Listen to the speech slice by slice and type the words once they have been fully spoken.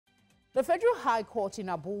The Federal High Court in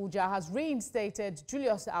Abuja has reinstated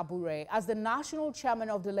Julius Abure as the national chairman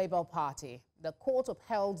of the Labour Party. The court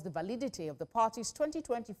upheld the validity of the party's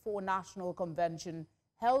 2024 National Convention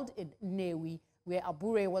held in Nnewi, where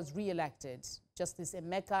Abure was re-elected. Justice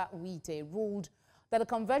Emeka Nwite ruled that the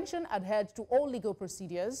convention adhered to all legal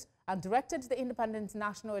procedures and directed the Independent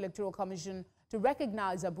National Electoral Commission to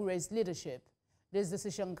recognize Abure's leadership. This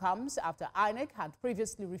decision comes after INEC had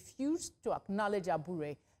previously refused to acknowledge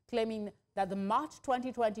Abure, claiming that the March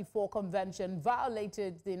 2024 convention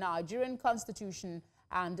violated the Nigerian Constitution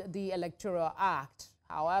and the Electoral Act.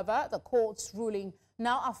 However, the court's ruling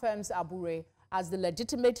now affirms Abure as the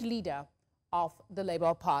legitimate leader of the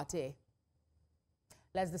Labour Party.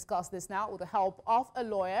 Let's discuss this now with the help of a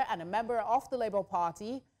lawyer and a member of the Labour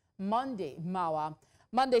Party, Monday Mawah.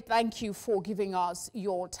 Monday, thank you for giving us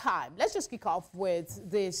your time. Let's just kick off with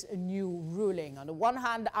this new ruling. On the one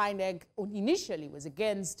hand, INEC initially was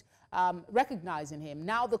against recognizing him.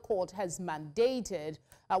 Now the court has mandated.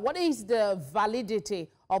 What is the validity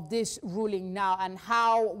of this ruling now, and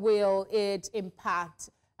how will it impact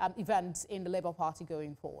events in the Labour Party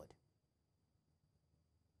going forward?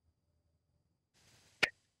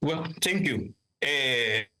 Well, thank you.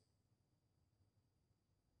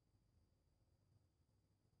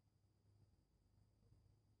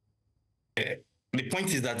 The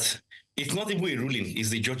point is that it's not even a ruling,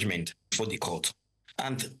 it's a judgment for the court.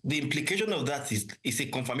 And the implication of that is a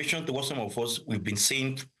confirmation to what some of us we've been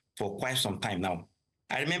saying for quite some time now.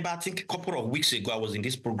 I remember, I think a couple of weeks ago, I was in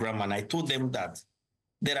this program and I told them that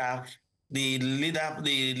there are the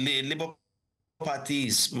Labour Party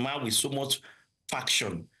is marred with so much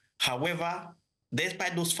faction. However,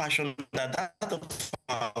 despite those factions, that of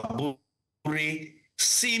Abure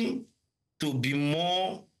seem to be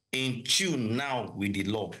more in tune now with the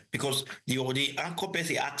law, because the anchor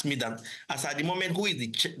person asked me that as at the moment, who is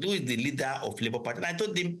the leader of Labour Party? And I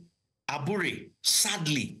told him, Abure,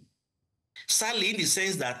 sadly in the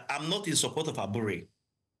sense that I'm not in support of Abure,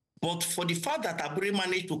 but for the fact that Abure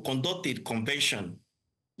managed to conduct a convention,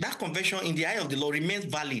 that convention in the eye of the law remains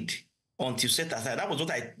valid until set aside. That was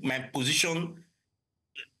what my position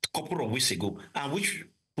a couple of weeks ago, and which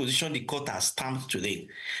position the court has stamped today.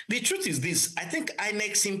 The truth is this: I think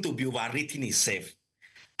INEC seems to be overrating itself.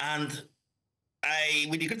 And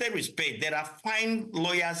with the greatest respect, there are fine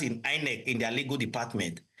lawyers in INEC in their legal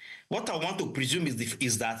department. What I want to presume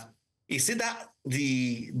is that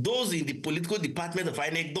those in the political department of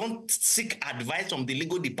INEC don't seek advice from the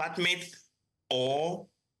legal department, or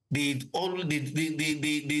they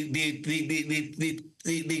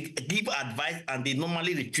give advice and they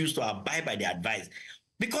normally refuse to abide by the advice.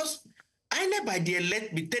 Because INEC, by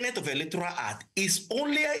the tenet of Electoral Act, is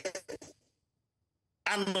only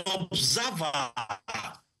an observer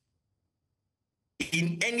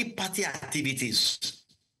in any party activities.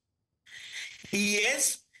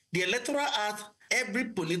 Yes, the Electoral Act, every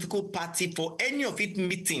political party for any of its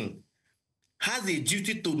meeting has a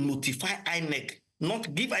duty to notify INEC,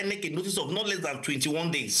 not give INEC a notice of not less than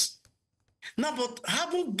 21 days. Now, but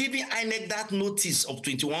having given INEC that notice of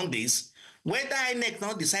 21 days, whether INEC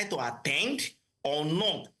now decide to attend or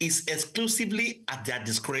not is exclusively at their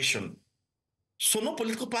discretion. So no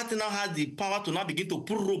political party now has the power to now begin to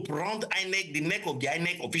put rope around INEC, the neck of the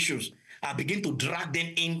INEC officials, and begin to drag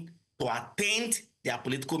them in to attend their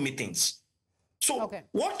political meetings. So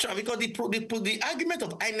because the argument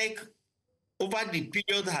of INEC over the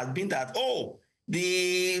period has been that,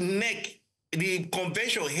 the NEC, the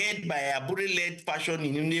convention held by Abure-led faction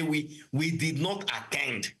in Nnewi, we did not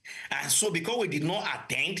attend. And so because we did not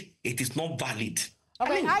attend, it is not valid.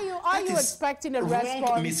 Okay, I mean, are you expecting a response?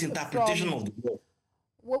 Wrong misinterpretation of the law.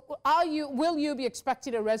 Will you be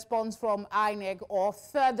expecting a response from INEC or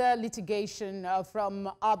further litigation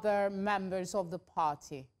from other members of the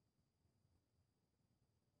party?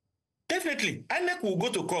 Definitely. INEC will go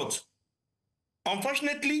to court.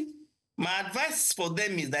 Unfortunately, my advice for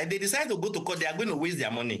them is that if they decide to go to court, they are going to waste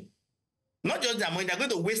their money. Not just their money, they're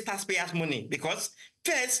going to waste taxpayers' money, because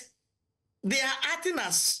first, they are acting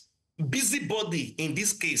as busybody in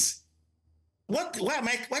this case. Why do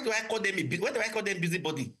I call them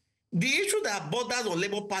busybody? The issue that borders on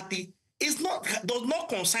Labour Party does not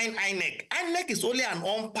concern INEC. INEC is only an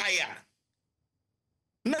umpire.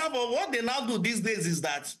 Now, but what they now do these days is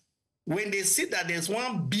that when they see that there's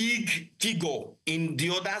one big figure in the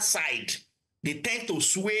other side, they tend to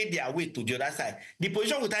sway their way to the other side. The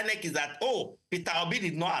position with INEC is that, Peter Obi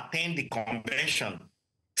did not attend the convention.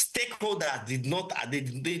 Stakeholders did not,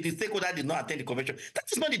 the stakeholder did not attend the convention. That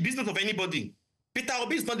is not the business of anybody. Peter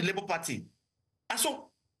Obi is not the Labour Party. And so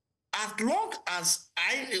as long as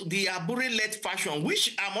the Abure-led faction,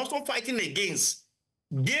 which I'm also fighting against,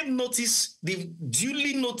 gave notice, the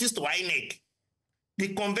duly notice to INEC,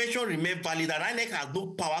 the convention remains valid, and INEC has no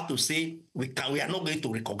power to say we are not going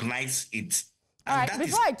to recognize it. All right,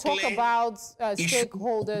 before I talk about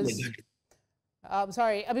stakeholders,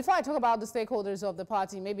 before I talk about the stakeholders of the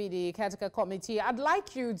party, maybe the caretaker committee, I'd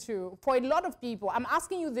like you to, for a lot of people, I'm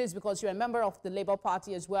asking you this because you're a member of the Labour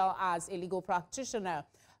Party as well as a legal practitioner.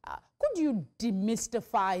 Could you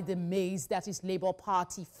demystify the maze that is Labour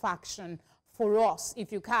Party faction for us,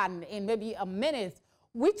 if you can, in maybe a minute?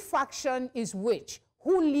 Which faction is which?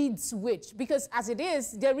 Who leads which? Because as it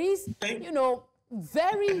is, there is, you know,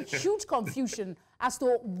 very huge confusion as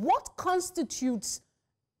to what constitutes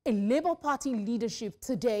a Labour Party leadership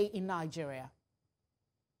today in Nigeria.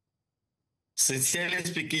 Sincerely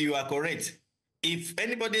speaking, you are correct. If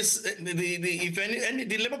anybody's,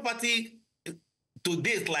 the Labour Party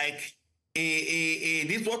today is like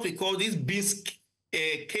this what we call these beans,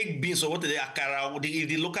 cake beans, or what they akara,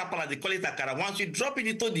 the local part they call it akara. Once you drop it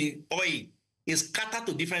into the oil, it's scattered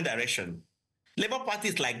to different direction. Labour Party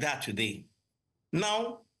is like that today.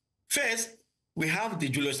 Now, first, we have the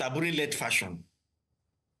Julius Abure-led faction.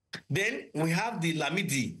 Then we have the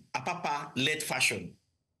Lamidi Apapa-led faction.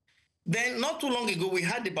 Then, not too long ago, we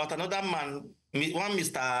heard about another man, one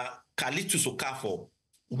Mr. Kalitu Sokafo,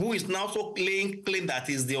 who is now so claim that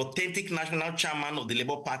he's the authentic national chairman of the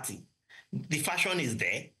Labour Party. The faction is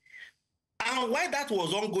there. And while that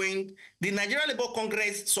was ongoing, the Nigerian Labour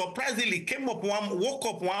Congress surprisingly woke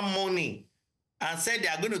up one morning and said they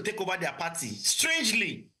are going to take over their party.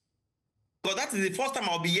 Strangely, because that is the first time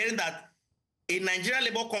I'll be hearing that a Nigerian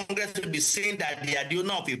Labour Congress will be saying that they are the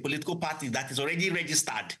owner of a political party that is already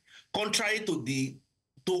registered, contrary to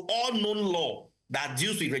all known law that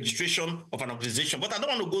deals with registration of an organization. But I don't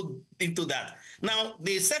want to go into that. Now,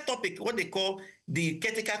 they set up what they call the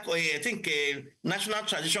caretaker, National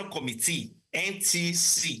Transition Committee,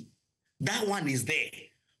 NTC. That one is there.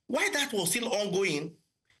 While that was still ongoing,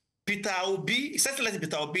 Peter Obi,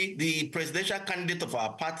 the presidential candidate of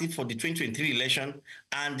our party for the 2023 election,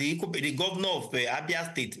 and the governor of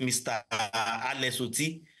Abia State, Mr. Alex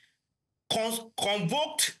Oti,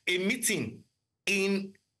 convoked a meeting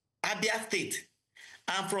in Abia State.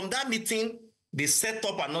 And from that meeting, they set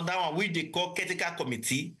up another one, which they call caretaker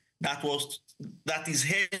committee, that is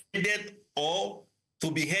headed or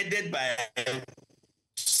to be headed by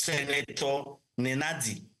Senator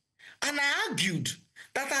Nenadi. And I argued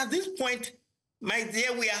that at this point, my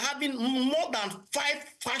dear, we are having more than 5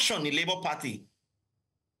 factions in Labour Party.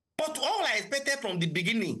 But all I expected from the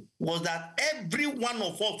beginning was that every one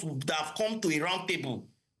of us would have come to a round table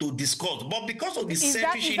to discuss. But because of the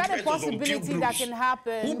selfish interest of a possibility that can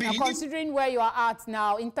happen, considering where you are at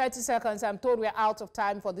now? In 30 seconds, I'm told we're out of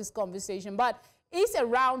time for this conversation. But is a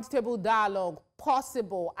round table dialogue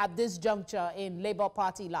possible at this juncture in Labour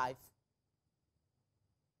Party life?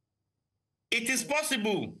 It is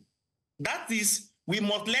possible. That is, we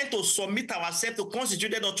must learn to submit ourselves to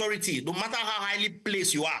constituted authority, no matter how highly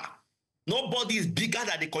placed you are. Nobody is bigger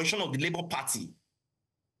than the constitution of the Labour Party.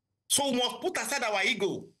 So we must put aside our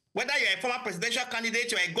ego. Whether you're a former presidential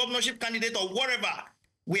candidate, you're a governorship candidate, or whatever,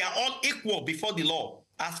 we are all equal before the law.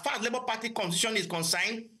 As far as Labour Party constitution is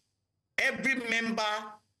concerned, every member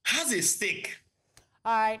has a stake.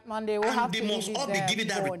 All right, Monday, we'll have to leave it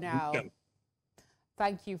there for now.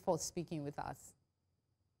 Thank you for speaking with us.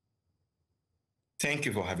 Thank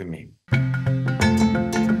you for having me.